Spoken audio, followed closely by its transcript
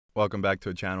Welcome back to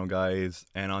the channel, guys,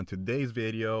 and on today's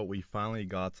video we finally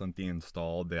got something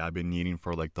installed that I've been needing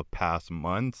for like the past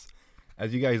months.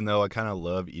 As you guys know, I kind of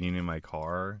love eating in my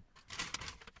car.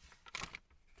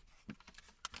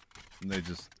 They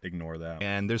just ignore that.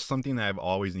 And there's something that I've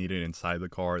always needed inside the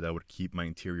car that would keep my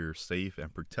interior safe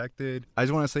and protected. I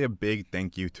just want to say a big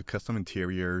thank you to Kustom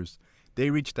Interiors. They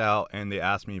reached out and they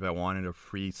asked me if I wanted a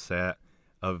free set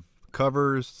of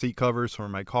covers, seat covers for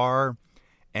my car,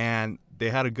 and they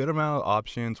had a good amount of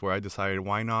options where I decided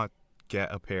why not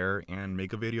get a pair and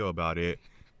make a video about it.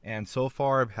 And so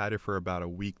far I've had it for about a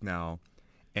week now,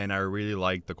 and I really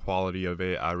like the quality of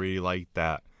it. I really like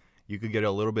that you could get it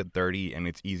a little bit dirty and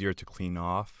it's easier to clean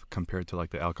off compared to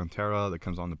like the Alcantara that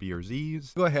comes on the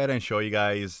BRZs. Go ahead and show you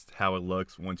guys how it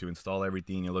looks once you install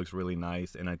everything. It looks really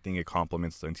nice, and I think it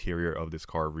complements the interior of this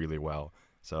car really well.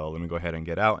 So let me go ahead and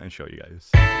get out and show you guys.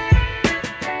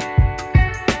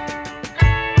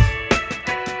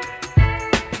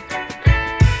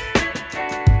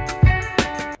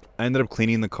 I ended up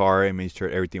cleaning the car and made sure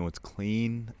everything was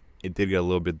clean. It did get a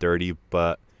little bit dirty,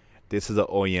 but this is the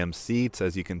OEM seats.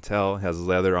 As you can tell, it has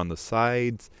leather on the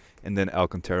sides and then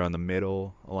Alcantara on the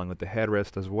middle, along with the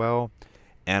headrest as well.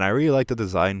 And I really like the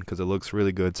design because it looks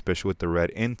really good, especially with the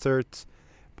red inserts.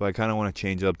 But I kind of want to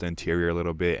change up the interior a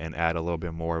little bit and add a little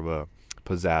bit more of a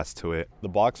pizzazz to it. The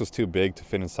box was too big to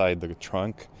fit inside the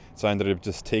trunk, so I ended up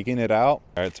just taking it out.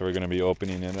 All right, so we're going to be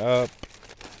opening it up.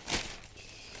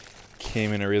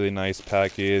 Came in a really nice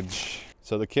package.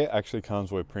 So the kit actually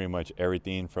comes with pretty much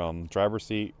everything from driver's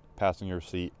seat, passenger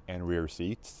seat, and rear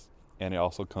seats. And it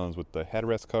also comes with the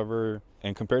headrest cover.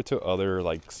 And compared to other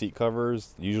like seat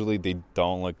covers, usually they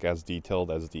don't look as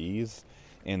detailed as these.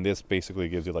 And this basically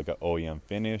gives you like an OEM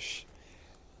finish.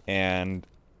 And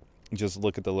just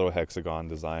look at the little hexagon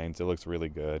designs. It looks really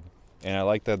good. And I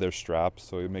like that they're straps,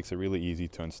 so it makes it really easy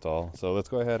to install. So let's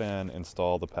go ahead and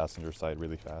install the passenger side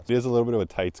really fast. It is a little bit of a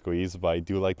tight squeeze, but I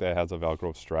do like that it has a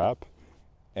Velcro strap.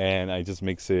 And it just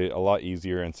makes it a lot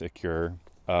easier and secure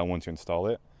once you install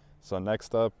it. So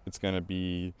next up, it's gonna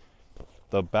be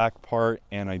the back part.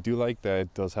 And I do like that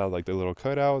it does have like the little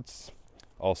cutouts.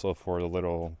 Also for the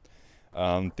little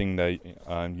thing that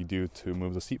you do to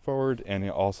move the seat forward. And it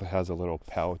also has a little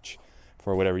pouch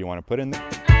for whatever you wanna put in there.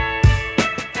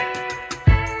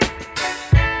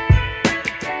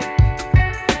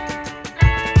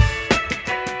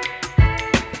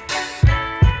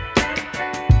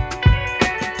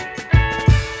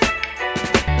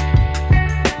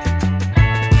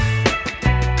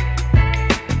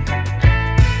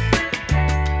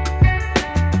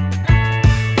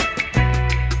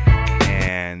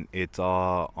 It's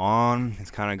all on.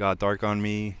 It's kind of got dark on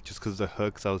me just because the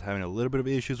hooks, I was having a little bit of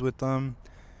issues with them.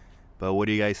 But what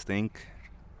do you guys think?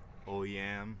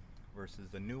 OEM versus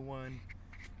the new one.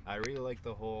 I really like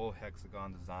the whole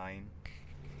hexagon design,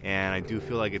 and I do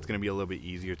feel like it's going to be a little bit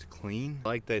easier to clean. I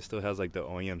like that it still has like the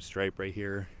OEM stripe right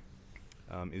here.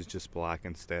 It's just black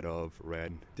instead of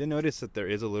red. Did notice that there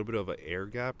is a little bit of an air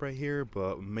gap right here,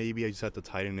 but maybe I just have to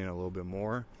tighten it a little bit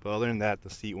more. But other than that, the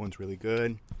seat one's really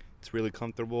good. It's really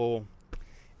comfortable,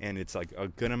 and it's like a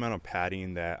good amount of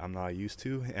padding that I'm not used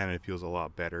to, and it feels a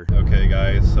lot better. Okay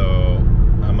guys, so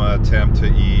I'm gonna attempt to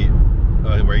eat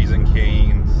a Raising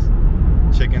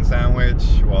Cane's chicken sandwich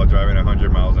while driving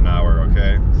 100 miles an hour,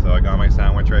 okay? So I got my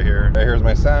sandwich right here. Right here's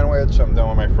my sandwich. I'm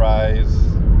done with my fries,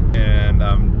 and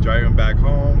I'm driving back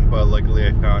home, but luckily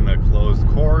I found a closed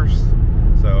course,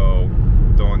 so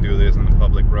don't do this on the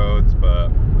public roads, but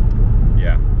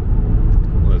yeah,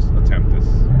 let's attempt this.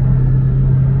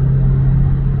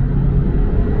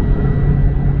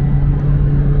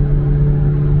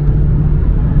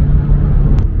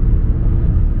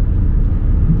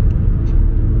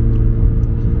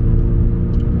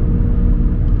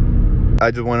 I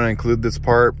just want to include this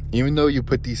part. Even though you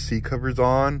put these seat covers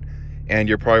on, and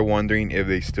you're probably wondering if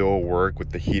they still work with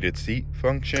the heated seat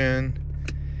function,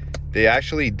 they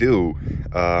actually do.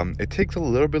 It takes a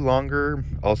little bit longer.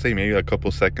 I'll say maybe a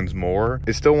couple seconds more.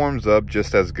 It still warms up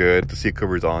just as good. The seat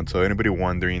cover's on, so anybody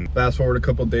wondering. Fast forward a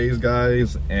couple days,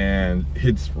 guys, and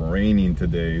it's raining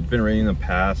today. It's been raining the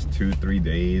past 2-3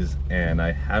 days, and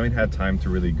I haven't had time to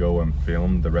really go and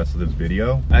film the rest of this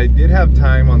video. I did have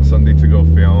time on Sunday to go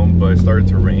film, but it started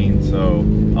to rain, so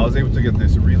I was able to get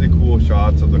this really cool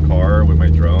shots of the car with my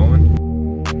drone.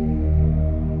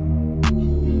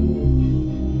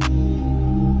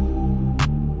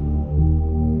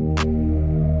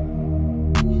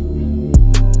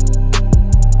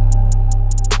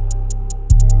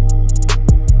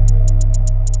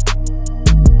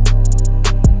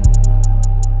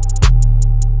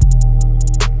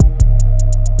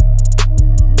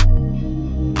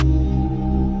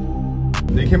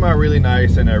 They came out really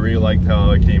nice, and I really liked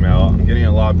how it came out. I'm getting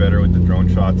a lot better with the drone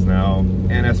shots now.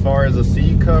 And as far as the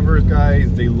seat covers,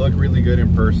 guys, they look really good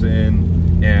in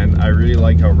person. And I really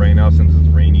like how right now, since it's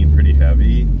raining pretty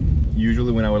heavy,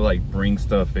 usually when I would like bring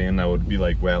stuff in, I would be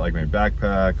like wet, like my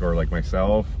backpack or like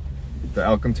myself. The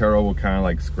Alcantara will kind of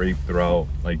like scrape throughout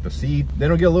like the seat. Then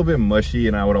it'll get a little bit mushy,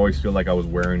 and I would always feel like I was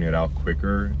wearing it out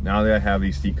quicker. Now that I have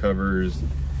these seat covers,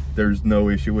 there's no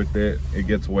issue with it. It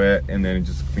gets wet and then it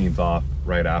just cleans off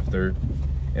right after,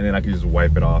 and then I can just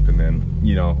wipe it off, and then,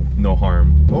 you know, no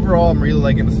harm. Overall, I'm really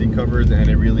liking the seat covers, and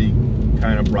it really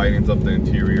kind of brightens up the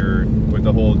interior with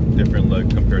a whole different look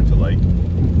compared to like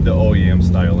the OEM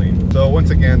styling. So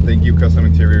once again, thank you Kustom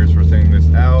Interiors for sending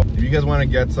this out. If you guys want to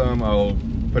get some, I'll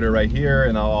put it right here,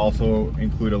 and I'll also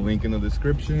include a link in the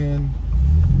description.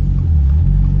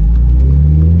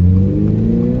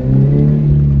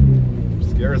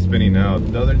 Scared of spinning out.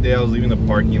 The other day I was leaving the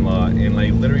parking lot, and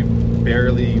like literally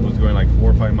barely was going like 4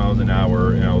 or 5 miles an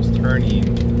hour, and I was turning,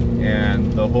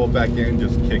 and the whole back end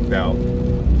just kicked out.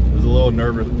 It was a little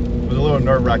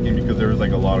nerve-wracking because there was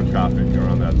like a lot of traffic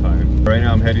around that time. Right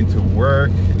now I'm heading to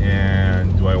work,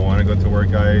 and do I want to go to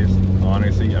work, guys?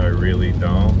 Honestly, I really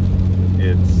don't.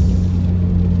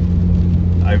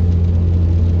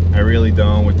 I really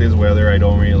don't. With this weather, I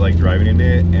don't really like driving in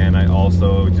it, and I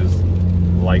also just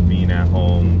like being at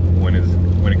home when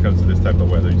it comes to this type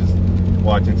of weather, just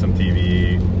watching some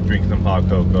TV, drinking some hot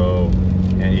cocoa,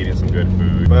 and eating some good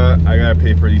food. But I gotta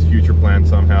pay for these future plans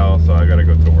somehow, so I gotta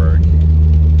go to work.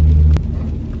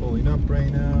 Pulling up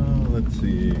right now. Let's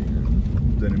see,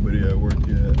 is anybody at work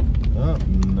yet? Oh,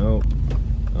 nope,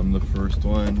 I'm the first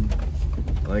one,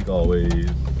 like always.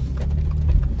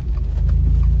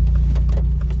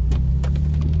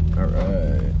 All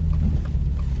right.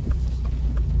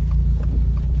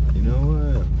 You know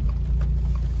what?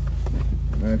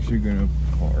 I'm actually gonna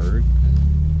park.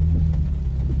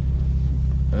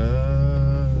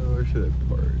 Where should I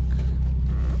park?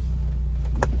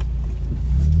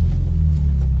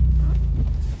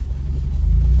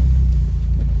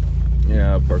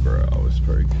 Yeah, I'll park where I always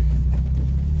park.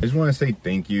 I just want to say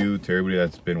thank you to everybody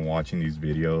that's been watching these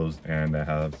videos and that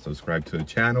have subscribed to the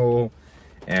channel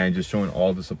and just showing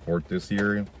all the support this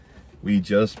year. We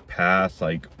just passed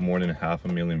like more than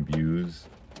 500,000 views,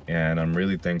 and I'm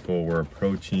really thankful. We're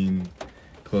approaching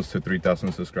close to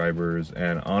 3,000 subscribers,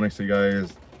 and honestly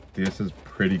guys, this is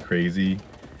pretty crazy.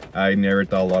 I never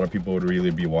thought a lot of people would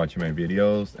really be watching my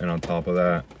videos, and on top of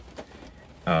that,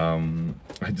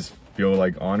 I just feel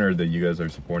like honored that you guys are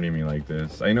supporting me like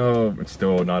this. I know it's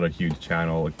still not a huge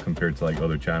channel compared to like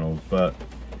other channels, but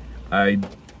I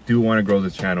do want to grow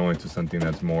this channel into something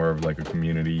that's more of like a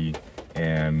community,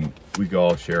 and we can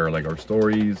all share like our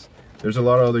stories. There's a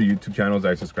lot of other YouTube channels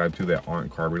I subscribe to that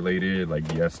aren't car related,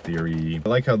 like Yes Theory. I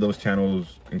like how those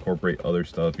channels incorporate other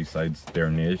stuff besides their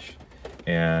niche,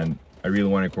 and I really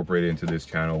want to incorporate it into this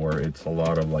channel where it's a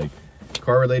lot of like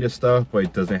car related stuff, but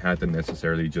it doesn't have to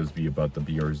necessarily just be about the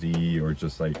BRZ or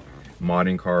just like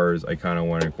modding cars. I kind of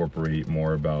want to incorporate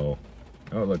more about,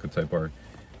 oh look, a Type R.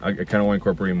 I kind of want to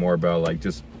incorporate more about like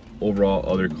just overall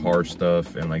other car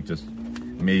stuff, and like just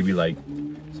maybe like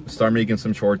start making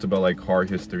some shorts about like car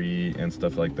history and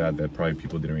stuff like that that probably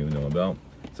people didn't really know about.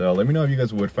 So let me know if you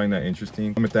guys would find that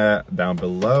interesting. Comment that down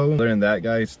below. Other than that,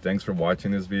 guys, thanks for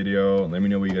watching this video. Let me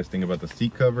know what you guys think about the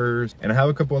seat covers, and I have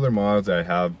a couple other mods that I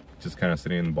have just kind of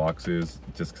sitting in boxes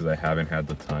just because I haven't had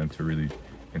the time to really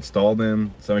install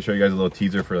them. So I'm gonna show you guys a little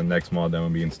teaser for the next mod that I'm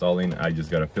gonna be installing. I just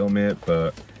gotta film it,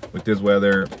 but with this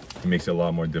weather, it makes it a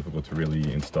lot more difficult to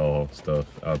really install stuff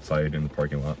outside in the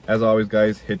parking lot. As always,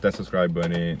 guys, hit that subscribe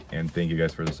button, and thank you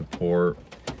guys for the support.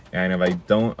 And if I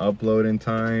don't upload in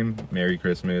time, Merry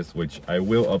Christmas, which I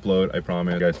will upload, I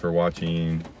promise. Thank you guys for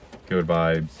watching. Good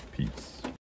vibes. Peace.